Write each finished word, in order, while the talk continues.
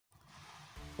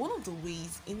One of the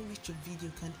ways in which your video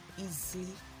can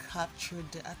easily capture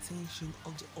the attention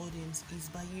of the audience is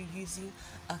by you using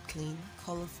a clean,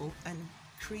 colorful, and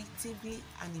creatively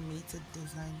animated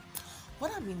design.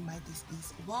 What I mean by this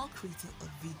is, while creating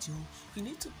a video, you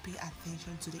need to pay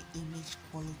attention to the image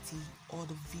quality or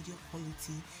the video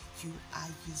quality you are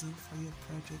using for your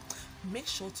project. Make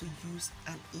sure to use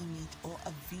an image or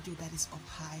a video that is of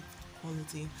high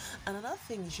quality. Another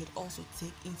thing you should also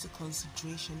take into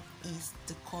consideration is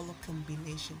the color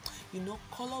combination.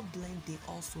 Color blending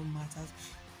also matters.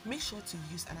 Make sure to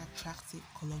use an attractive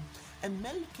color, and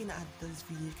when looking at this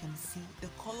video you can see the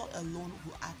color alone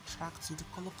will attract you, the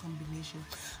color combination.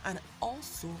 And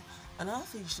also another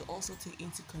thing you should also take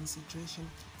into consideration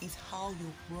is how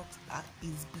your work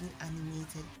is being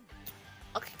animated.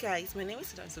 Okay guys, my name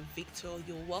is Victor.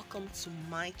 You're welcome to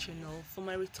my channel. For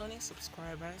my returning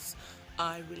subscribers,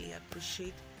 I really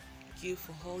appreciate you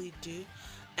for all you do,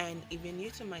 and if you're new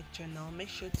to my channel, make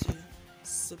sure to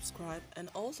subscribe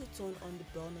and also turn on the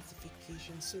bell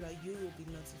notification so that you will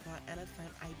be notified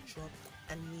anytime I drop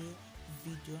a new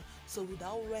video. So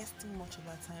without wasting much of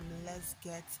our time, let's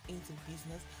get into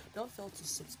business. Don't fail to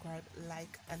subscribe,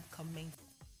 like, and comment.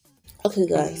 Okay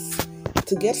guys,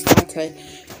 to get started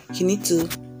you need to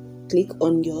click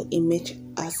on your image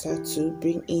asset to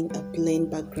bring in a plain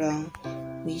background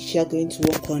which you are going to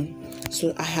work on.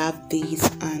 So I have these,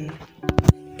 and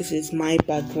this is my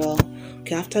background.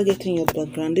 Okay, after getting your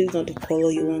background, this is not the color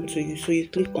you want to use, so you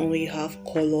click on where you have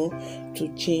color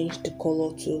to change the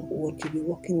color to what you'll be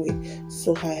working with.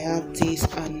 So I have this,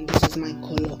 and this is my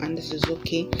color, and this is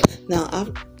okay. Now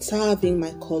after having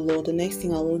my color, the next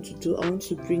thing I want to do, I want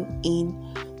to bring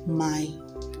in my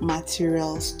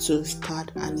materials to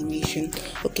start animation.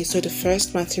 Okay, so the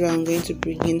first material I'm going to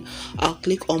bring in, I'll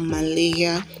click on my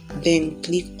layer, then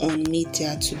click on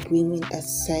media to bring in a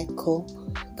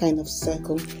kind of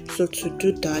circle. So to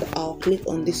do that, I'll click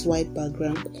on this white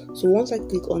background. So once I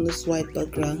click on this white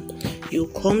background, you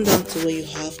come down to where you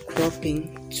have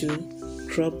cropping to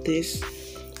crop this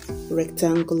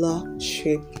rectangular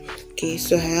shape. Okay,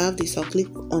 so I have this, I'll click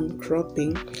on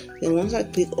cropping. Then once I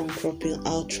click on cropping,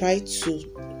 I'll try to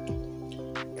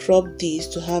crop this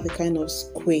to have a kind of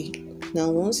square.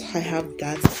 Now once I have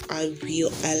that, I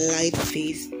will highlight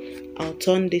this. I'll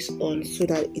turn this on so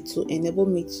that it will enable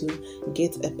me to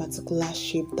get a particular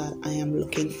shape that I am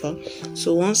looking for.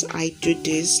 So once I do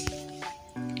this,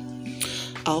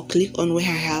 I'll click on where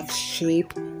I have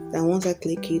shape. Then once I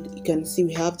click it, you can see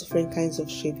we have different kinds of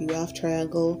shape. You have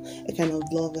triangle, a kind of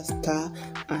love, a star,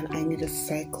 and I need a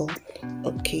circle.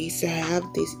 Okay, so I have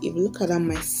this. If you look at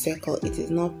my circle, it is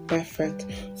not perfect,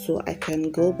 so I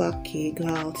can go back here, go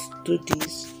out, do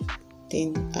this,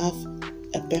 then have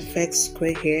a perfect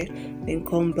square here, then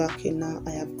come back here. Now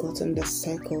I have gotten the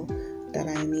circle that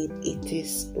I need. It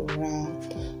is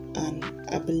round, and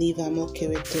I believe I'm okay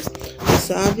with this.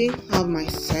 So having have my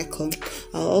circle,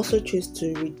 I'll also choose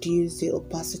to reduce the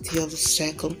opacity of the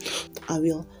circle. I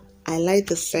will highlight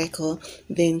the circle,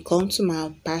 then come to my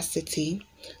opacity,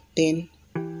 then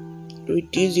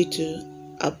reduce it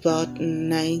to about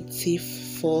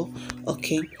 94.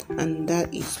 Okay, and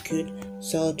that is good.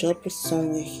 So I'll drop it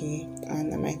somewhere here,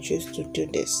 and I might choose to do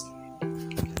this.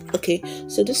 Okay,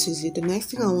 so this is it. The next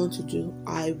thing I want to do,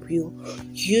 I will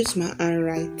use my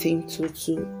handwriting tool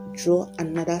to draw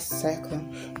another circle.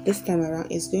 This time around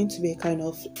it's going to be a kind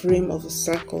of frame of a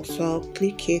circle, so I'll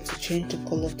click here to change the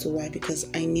color to white because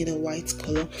I need a white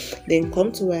color. Then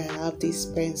come to where I have this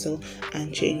pencil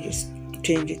and change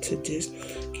it to this.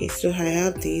 Okay, so I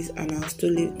have this, and I'll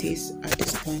still leave this at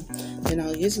this point. Then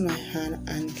I'll use my hand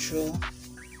and draw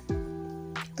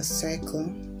a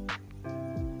circle.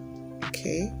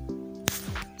 Okay,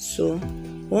 so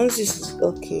once this is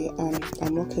okay and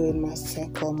I'm okay with my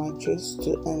circle, I might choose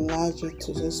to enlarge it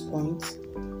to this point.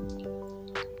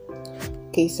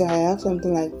 Okay, so I have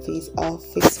something like this. I'll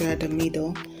fix it at the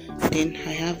middle. Then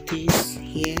I have this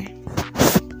here,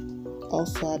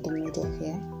 also at the middle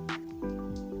here.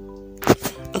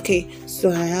 Okay,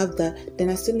 so I have that. Then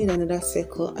I still need another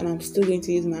circle, and I'm still going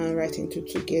to use my handwriting tool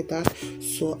to get that.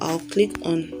 So I'll click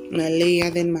on my layer,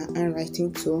 then my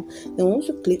handwriting tool. Then once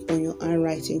you click on your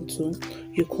handwriting tool,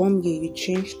 you come here, you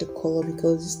change the color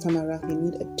because this time around you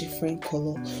need a different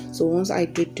color. So once I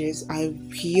do this, I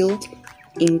will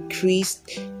increase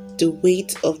the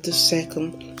weight of the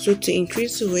circle. So to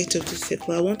increase the weight of the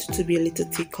circle, I want it to be a little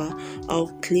thicker.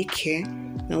 I'll click here,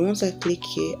 Now once I click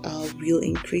here, I will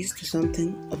increase to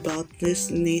something about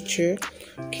this nature.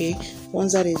 Okay,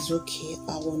 once that is okay,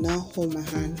 I will now hold my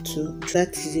hand to that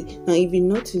is it. Now if you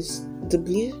notice, the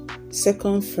blue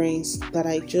circumference that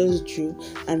I just drew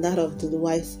and that of the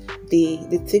white,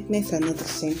 the thickness are not the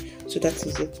same, so that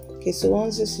is it. Okay, so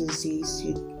once this is this,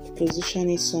 you position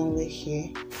it somewhere here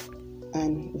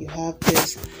and you have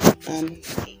this, and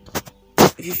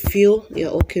if you feel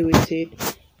you're okay with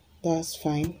it, that's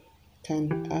fine.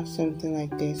 Can have something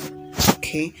like this.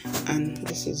 Okay, and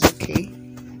this is okay.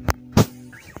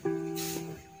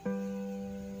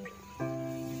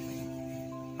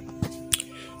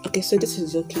 Okay, so this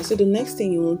is okay. So the next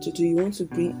thing you want to do, you want to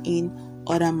bring in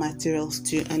other materials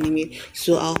to animate.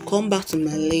 So I'll come back to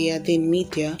my layer, then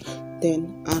media,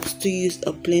 then I'll still use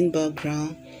a plain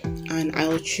background and I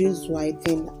will choose white,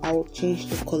 then I will change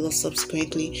the color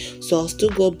subsequently. So I'll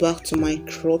still go back to my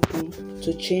cropping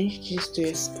to change this to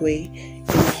a square, and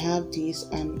I have this,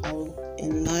 and I will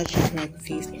enlarge it like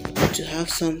this to have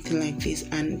something like this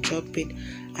and drop it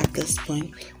at this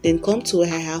point. Then come to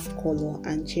where I have color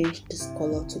and change this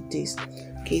color to this.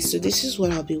 Okay, so this is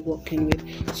what I'll be working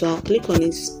with. So I'll click on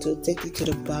it to take it to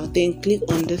the back, then click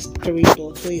on this 3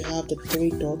 dots where you have the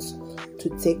 3 dots to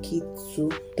take it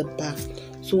to the back.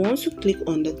 So once you click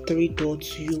on the 3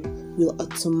 dots, you will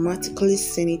automatically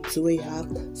send it to where you have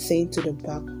send to the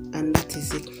back, and that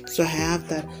is it. So I have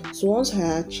that. So once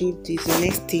I achieve this, the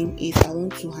next thing is I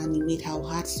want to animate. I'll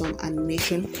add some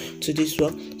animation to this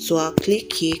work. So I'll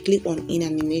click here, click on in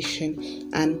animation,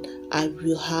 and I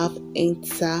will have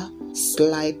enter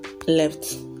slide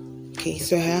left. Okay,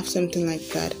 so I have something like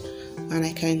that, and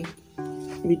I can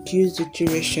reduce the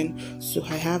duration. So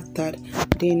I have that.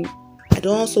 Then I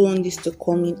don't also want this to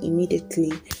come in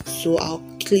immediately, so I'll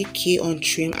click here on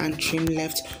trim and trim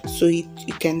left, so you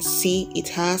can see it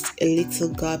has a little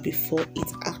gap before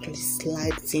it actually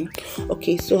slides in.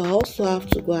 Okay, so I also have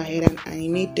to go ahead and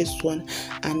animate this one,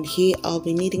 and here I'll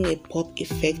be needing a pop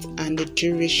effect, and the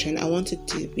duration I want it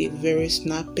to be very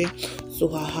snappy,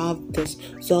 so I have this.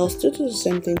 So I'll still do the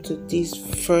same thing to this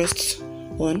first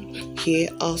one here.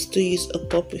 I'll still use a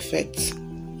pop effect,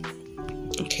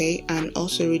 okay, and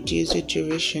also reduce the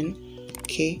duration,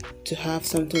 okay, to have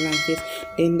something like this.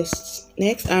 Then the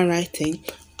next handwriting,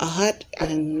 I had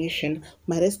an animation,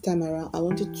 but this time around I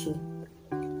wanted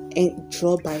to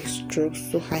draw by strokes,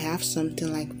 so I have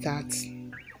something like that.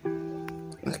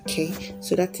 Okay,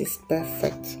 so that is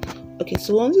perfect. Okay,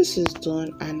 so once this is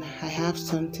done and I have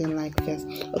something like this,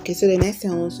 okay, so the next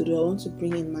thing I want to do, I want to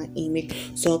bring in my image.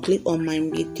 So I'll click on my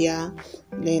media,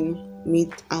 then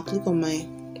I'll click on my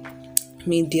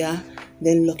media,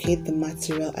 then locate the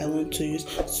material I want to use.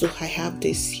 So I have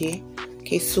this here.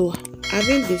 Okay, so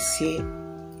having this here,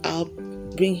 I'll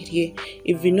bring it here.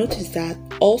 If you notice that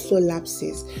also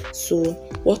lapses, so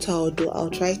what I'll do,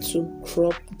 I'll try to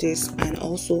crop this and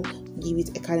also give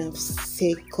it a kind of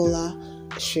circular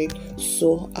shape.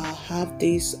 So I'll have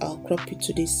this, I'll crop it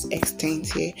to this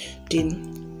extent here,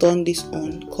 then turn this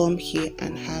on, come here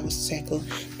and have a circle.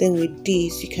 Then with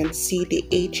this you can see the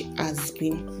edge has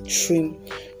been trimmed.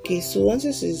 Okay, so once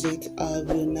this is it, I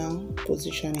will now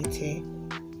position it here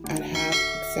and have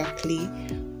exactly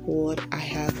what I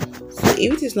have. So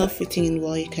if it is not fitting in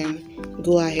well, you can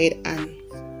go ahead and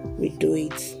redo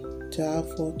it to have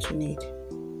what you need.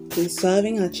 Okay, so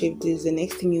having achieved this, the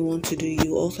next thing you want to do,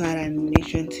 you also add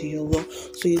animation to your work.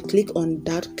 So you click on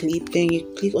that clip, then you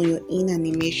click on your in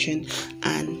animation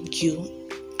and you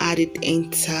add it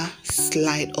enter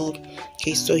slide up.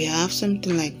 Okay, so you have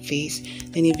something like this.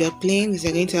 Then if you're playing this,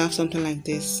 you're going to have something like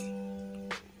this.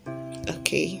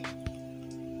 Okay,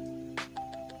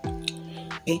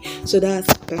 so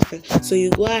that's perfect. So you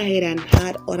go ahead and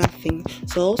add other things.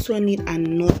 So I also need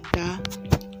another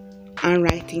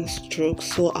handwriting stroke,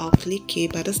 so I'll click here,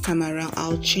 but this time around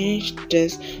I'll change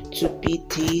this to be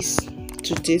this,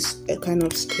 to this kind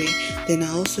of square. Then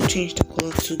I'll also change the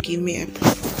color to give me a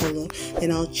purple color.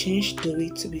 Then I'll change the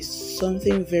width to be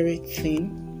something very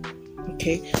thin.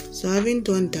 Okay, so having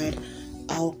done that,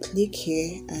 I'll click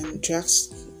here and drag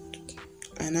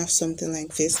and have something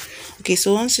like this. Okay,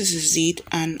 so once this is it,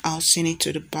 and I'll send it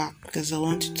to the back because I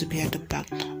want it to be at the back.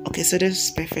 Okay, so this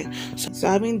is perfect. So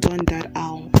having done that,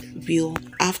 will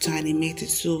have to animate it,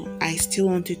 so I still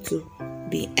want it to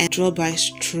be draw by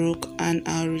stroke, and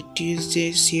I'll reduce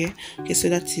this here. Okay, so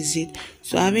that is it.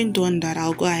 So having done that,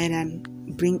 I'll go ahead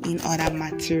and bring in other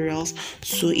materials.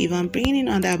 So if I'm bringing in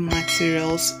other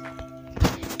materials,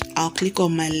 I'll click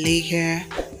on my layer,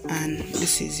 and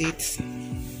this is it.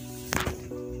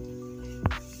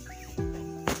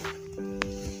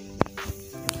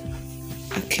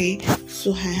 Okay,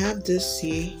 so I have this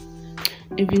here.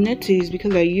 If you notice,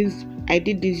 because I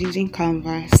did this using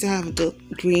Canva, I still have the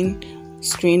green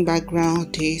screen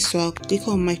background there, so I'll click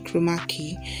on my chroma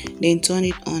key, then turn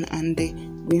it on, and the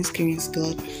green screen is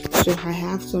good. So I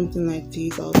have something like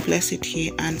this. I'll place it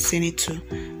here and send it to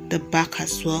the back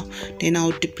as well. Then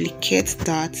I'll duplicate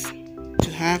that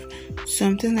to have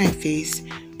something like this.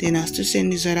 Then I'll still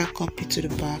send this other copy to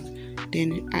the back,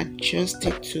 then adjust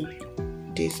it to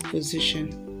this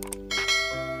position.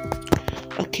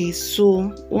 Okay,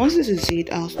 so once this is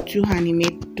it, I'll still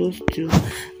animate those two,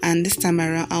 and this time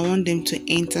around I want them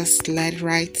to enter slide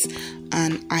right,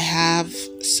 and I have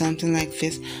something like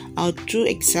this. I'll do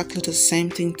exactly the same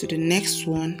thing to the next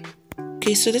one.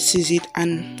 Okay, so this is it,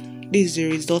 and this is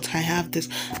the result. I have this,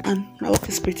 and my work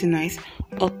is pretty nice.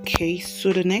 Okay,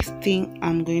 so the next thing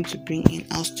I'm going to bring in,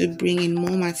 I'll still bring in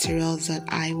more materials that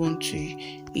I want to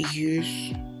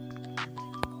use.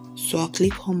 So I'll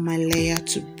click on my layer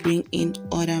to bring in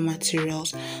other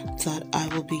materials that I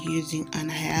will be using, and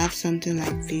I have something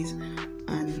like this,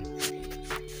 and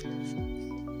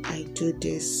I do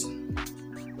this.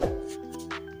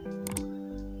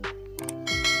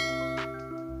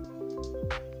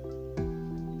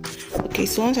 Okay,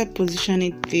 so once I position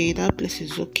it there, that place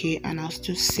is okay, and I'll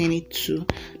still send it to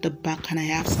the back, and I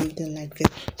have something like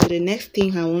that. So the next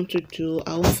thing I want to do,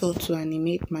 I want to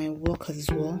animate my work as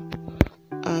well.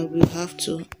 I will have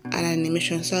to add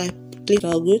animation, so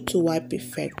I'll go to wipe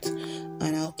effect,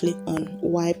 and I'll click on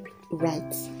wipe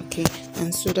right. Okay,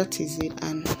 and so that is it,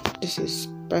 and this is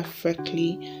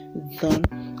perfectly done.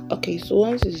 Okay, so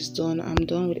once it's done, I'm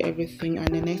done with everything, and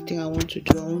the next thing I want to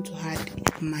do, I want to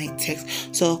add my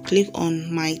text. So I'll click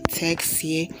on my text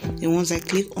here, and once I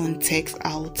click on text,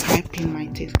 I'll type in my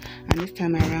text, and this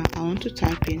time around I want to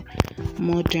type in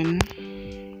modern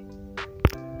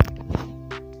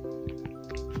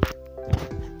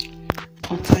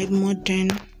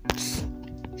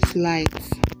slides.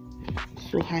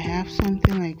 So I have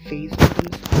something like this,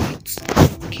 slides.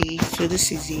 Okay, so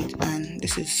this is it, and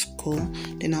this is cool.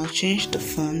 Then I'll change the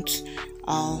font.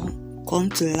 I'll come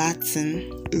to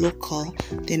Latin local,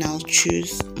 then I'll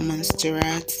choose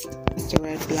Montserrat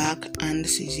black, and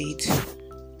this is it.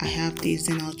 I have this,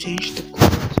 then I'll change the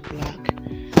color to black,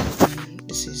 and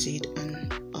this is it,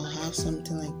 and I'll have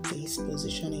something like this.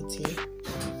 Position it here.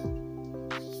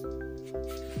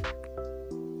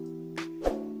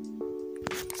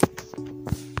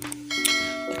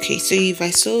 Okay, so if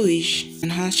I so wish,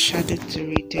 enhance shadow to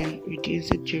read, reduce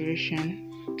the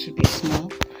duration to be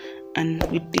small, and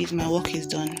with this my work is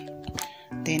done.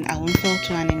 Then I want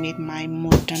to animate my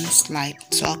modern slide,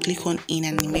 so I'll click on in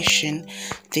animation,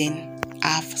 then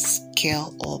half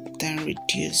scale up, then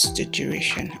reduce the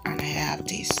duration, and I have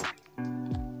this.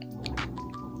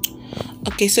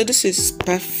 Okay, so this is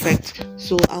perfect.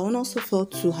 So I want also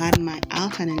to add my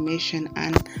alt animation,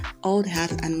 and all the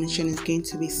alt animation is going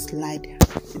to be slide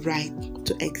right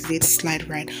to exit slide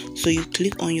right. So you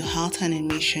click on your alt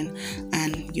animation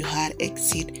and you add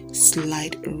exit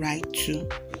slide right to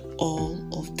all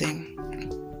of them,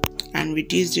 and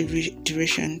reduce the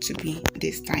duration to be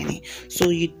this tiny. So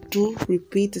you do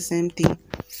repeat the same thing,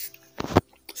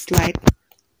 slide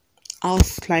alt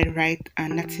slide right,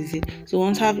 and that is it. So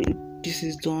once this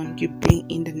is done, you bring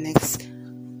in the next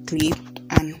clip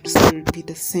and still repeat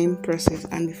the same process,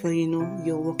 and before you know,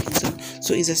 your work is done.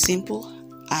 So it's as simple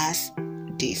as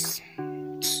this.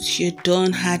 You're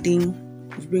done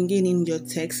bringing in your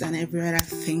text and every other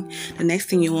thing. The next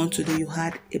thing you want to do, you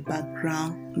add a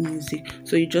background music.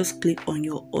 So you just click on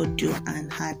your audio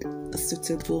and add a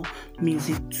suitable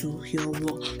music to your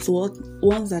work. So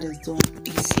once that is done,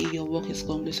 you see your work is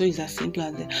complete. So it's as simple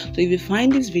as that. So if you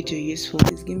find this video useful,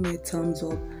 please give me a thumbs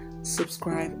up,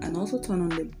 subscribe, and also turn on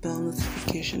the bell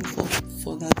notification for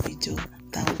further video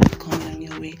that will be coming on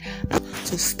your way.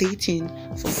 So stay tuned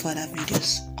for further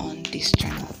videos on this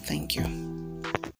channel. Thank you.